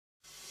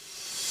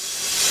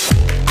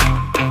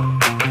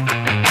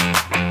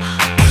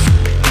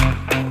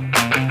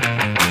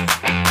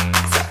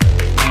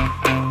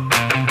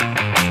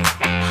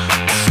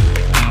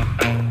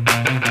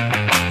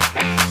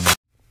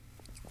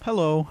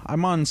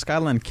I'm on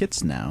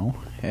Skylandkits now,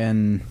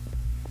 and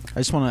I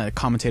just want to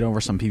commentate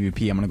over some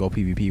PvP. I'm gonna go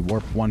PvP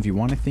warp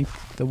 1v1. I think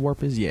the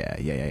warp is yeah.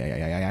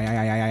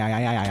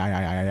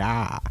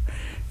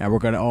 And we're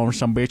gonna own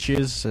some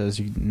bitches. As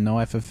you no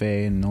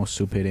FFA, no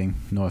soup hitting,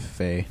 no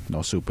FFA,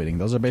 no soup hitting.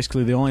 Those are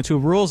basically the only two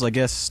rules. I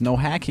guess no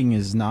hacking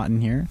is not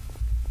in here.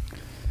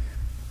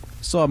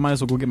 So I might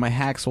as well go get my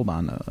hacks. Hold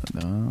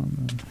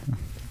on.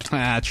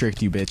 I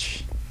tricked you,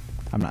 bitch.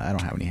 I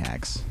don't have any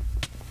hacks.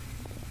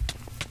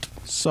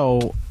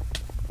 So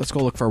let's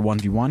go look for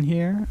 1v1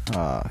 here.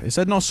 It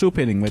said no soup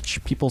hitting,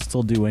 which people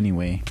still do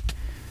anyway.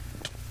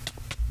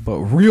 But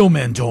real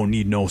men don't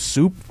need no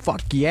soup.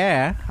 Fuck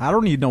yeah. I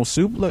don't need no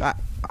soup. Look, I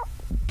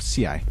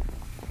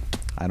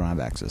don't have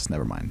access.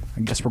 Never mind.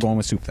 I guess we're going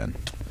with soup then.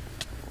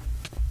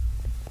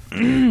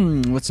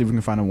 Let's see if we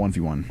can find a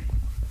 1v1.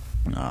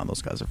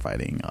 Those guys are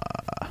fighting.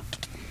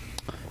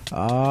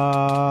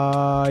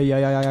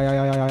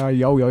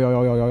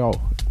 Yo.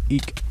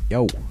 Eek.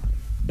 Yo.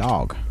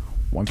 Dog.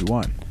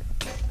 1v1.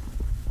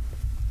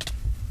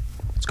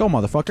 Let's go,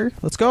 motherfucker.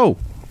 Let's go.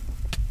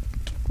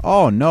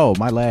 Oh, no.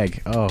 My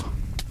leg. Oh,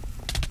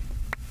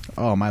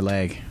 my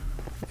leg.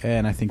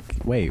 And I think...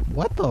 Wait.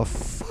 What the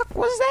fuck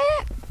was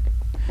that?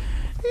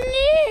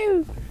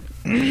 No.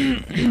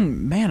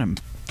 Man, I'm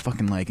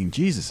fucking lagging.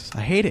 Jesus.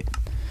 I hate it.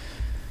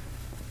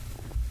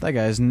 That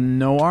guy's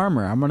no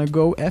armor. I'm gonna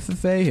go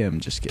FFA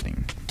him. Just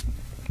kidding.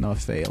 No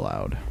FFA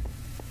allowed.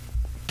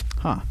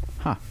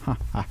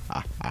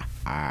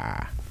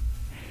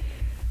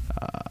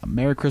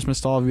 Merry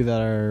Christmas to all of you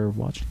that are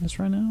watching this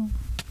right now.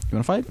 You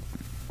wanna fight?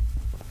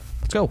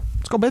 Let's go.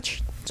 Let's go,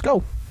 bitch. Let's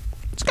go.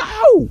 Let's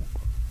go!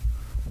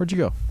 Where'd you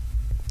go?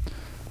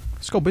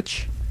 Let's go,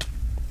 bitch.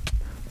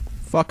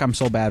 Fuck, I'm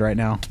so bad right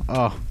now.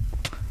 Oh.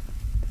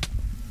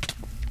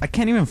 I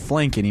can't even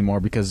flank anymore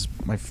because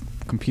my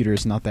computer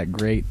is not that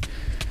great.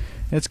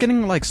 It's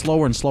getting like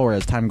slower and slower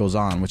as time goes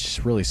on,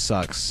 which really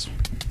sucks.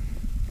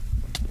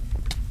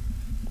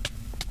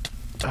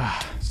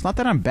 It's not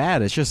that I'm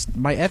bad, it's just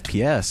my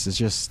FPS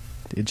is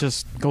it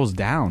just goes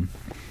down.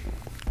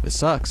 It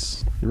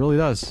sucks. It really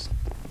does.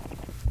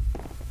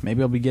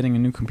 Maybe I'll be getting a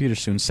new computer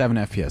soon. 7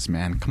 FPS,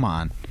 man. Come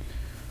on.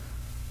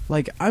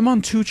 Like, I'm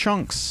on 2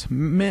 chunks.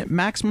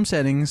 Maximum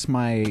settings,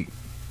 my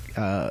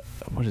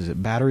what is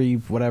it? Battery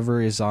whatever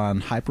is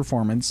on high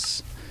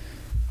performance.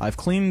 I've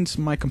cleaned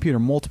my computer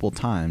multiple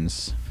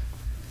times.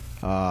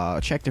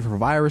 Checked it for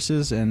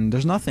viruses, and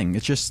there's nothing.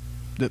 It's just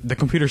the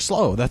computer's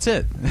slow. That's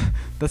it.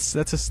 that's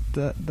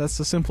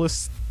the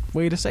simplest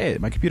way to say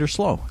it. My computer's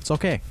slow. It's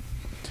okay.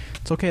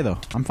 It's okay though.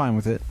 I'm fine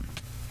with it.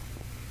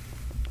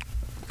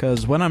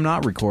 Because when I'm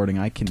not recording,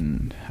 I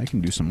can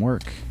do some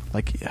work.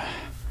 Like,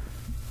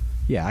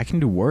 yeah, I can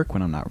do work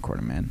when I'm not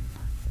recording, man.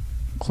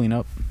 Clean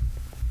up.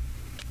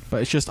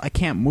 But it's just I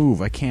can't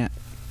move. I can't.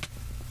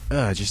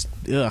 It just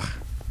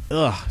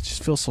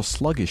feels so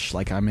sluggish.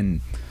 Like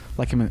I'm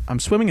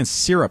swimming in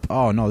syrup.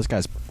 Oh no, this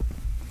guy's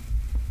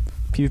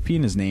PvP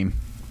in his name,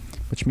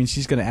 which means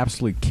he's gonna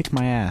absolutely kick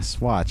my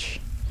ass. Watch.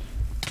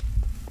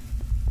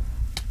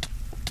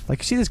 Like,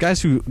 you see these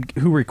guys who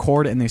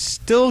record and they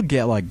still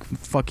get like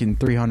fucking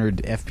 300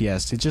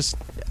 FPS. It just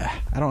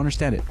I don't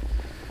understand it.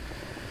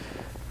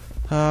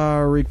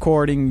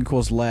 Recording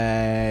equals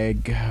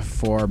lag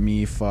for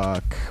me.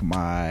 Fuck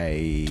my...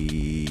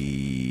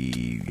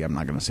 I'm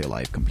not gonna say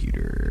live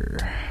computer.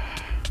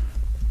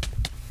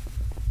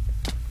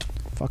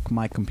 Fuck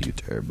my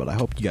computer, but I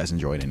hope you guys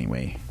enjoyed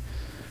anyway.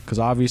 Because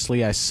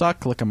obviously I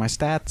suck. Look at my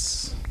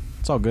stats.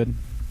 It's all good.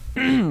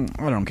 I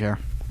don't care.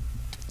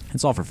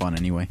 It's all for fun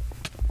anyway.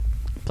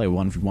 Play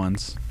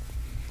 1v1s.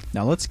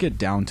 Now let's get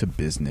down to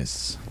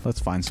business.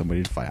 Let's find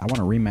somebody to fight. I want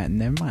to rematch.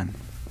 Never mind.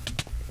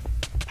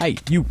 Hey,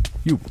 you,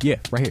 yeah,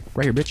 right here,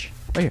 bitch,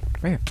 right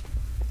here.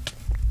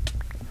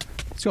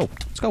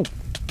 Let's go.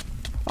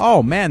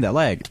 Oh man, that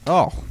lag.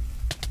 Oh,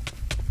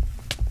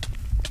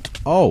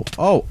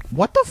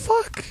 what the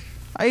fuck?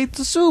 I ate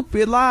the soup.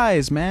 It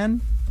lies,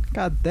 man.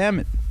 God damn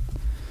it.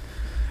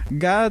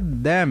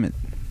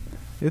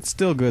 It's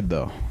still good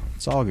though.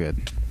 It's all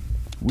good.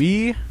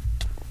 Me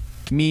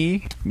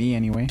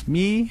anyway.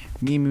 Me.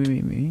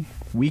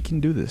 We can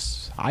do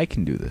this. I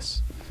can do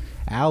this.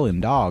 Alan,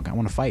 dog. I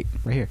want to fight.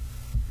 Right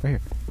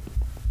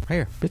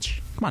here, bitch.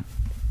 Come on.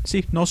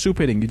 See, no soup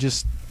hitting. You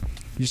just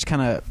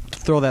kind of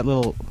throw that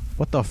little.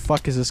 What the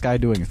fuck is this guy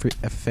doing?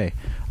 FFA.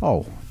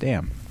 Oh,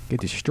 damn. Get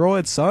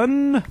destroyed,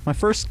 son. My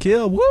first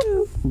kill.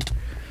 Woo!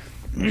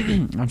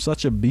 I'm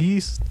such a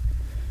beast.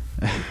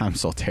 I'm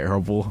so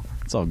terrible.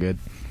 It's all good.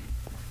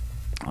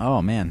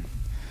 Oh man.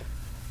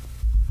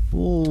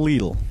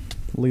 Little.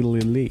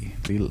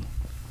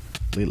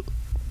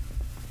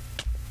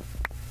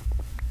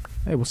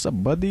 Hey, what's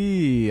up,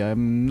 buddy?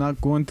 I'm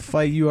not going to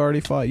fight you. I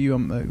already fought you.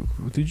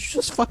 Did you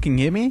just fucking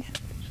hit me?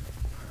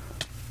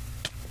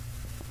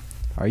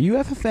 Are you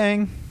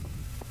FFing?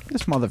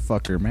 This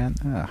motherfucker, man.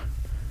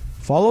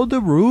 Follow the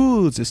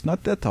rules. It's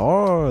not that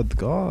hard.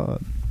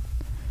 God.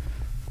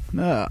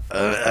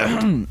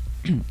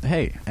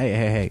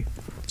 Hey.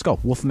 Let's go,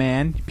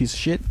 Wolfman, you piece of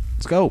shit.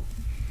 Let's go.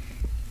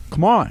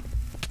 Come on.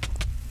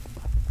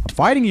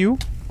 fighting you.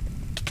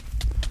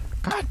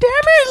 God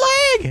damn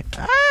it, leg!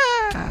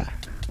 Ah!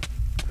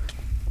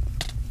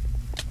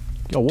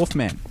 Yo,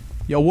 Wolfman.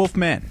 Yo,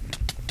 Wolfman.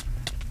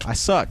 I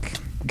suck.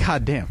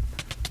 God damn.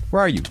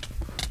 Where are you?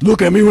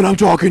 Look at me when I'm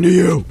talking to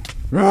you.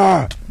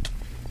 Ah!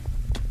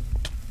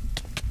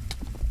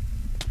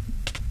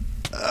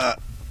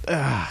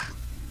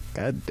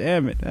 God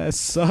damn it. That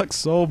sucks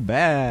so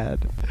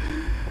bad.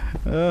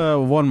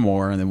 One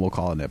more and then we'll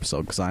call it an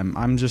episode because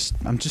I'm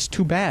just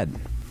too bad.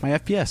 My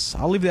FPS.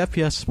 I'll leave the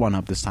FPS one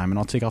up this time and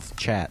I'll take off the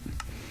chat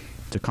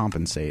to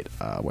compensate.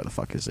 Where the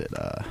fuck is it?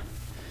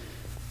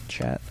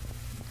 Chat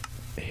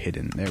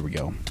hidden. There we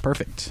go.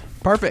 Perfect.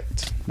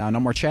 Perfect. Now no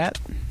more chat.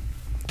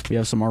 We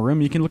have some more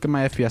room. You can look at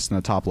my FPS in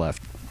the top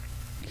left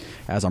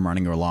as I'm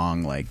running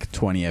along like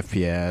 20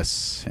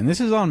 FPS. And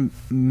this is on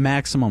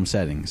maximum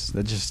settings.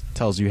 That just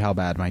tells you how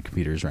bad my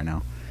computer is right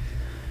now.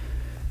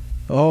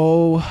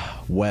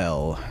 Oh,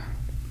 well.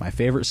 My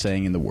favorite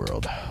saying in the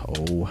world.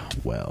 Oh,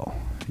 well.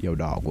 Yo,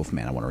 dog,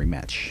 Wolfman, I want a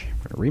rematch.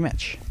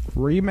 Rematch.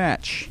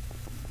 Rematch.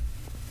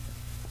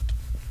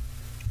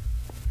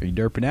 Are you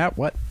derping out?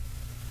 What?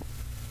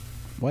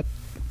 What?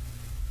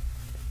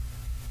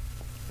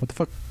 What the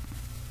fuck?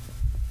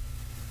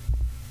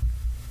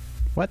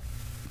 What?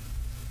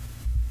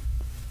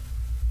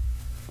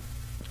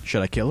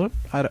 Should I kill him?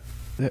 I don't...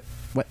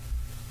 what?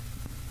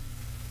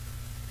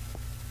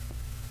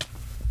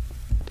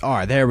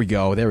 Alright, there we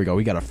go. There we go.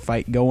 We got a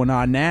fight going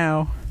on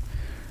now.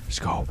 Let's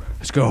go.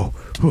 Let's go.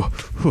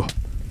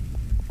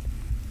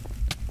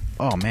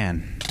 Oh,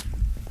 man.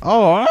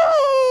 Oh!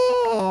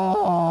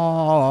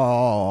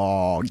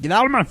 Get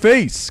out of my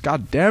face!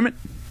 God damn it.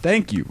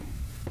 Thank you.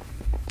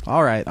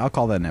 Alright, I'll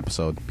call that an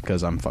episode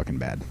because I'm fucking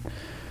bad.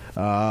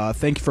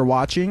 Thank you for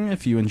watching.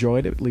 If you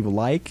enjoyed it, leave a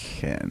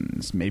like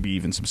and maybe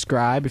even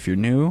subscribe if you're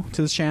new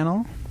to this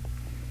channel.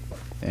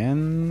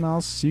 And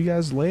I'll see you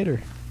guys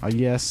later. I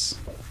guess.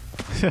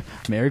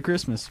 Merry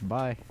Christmas.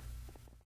 Bye.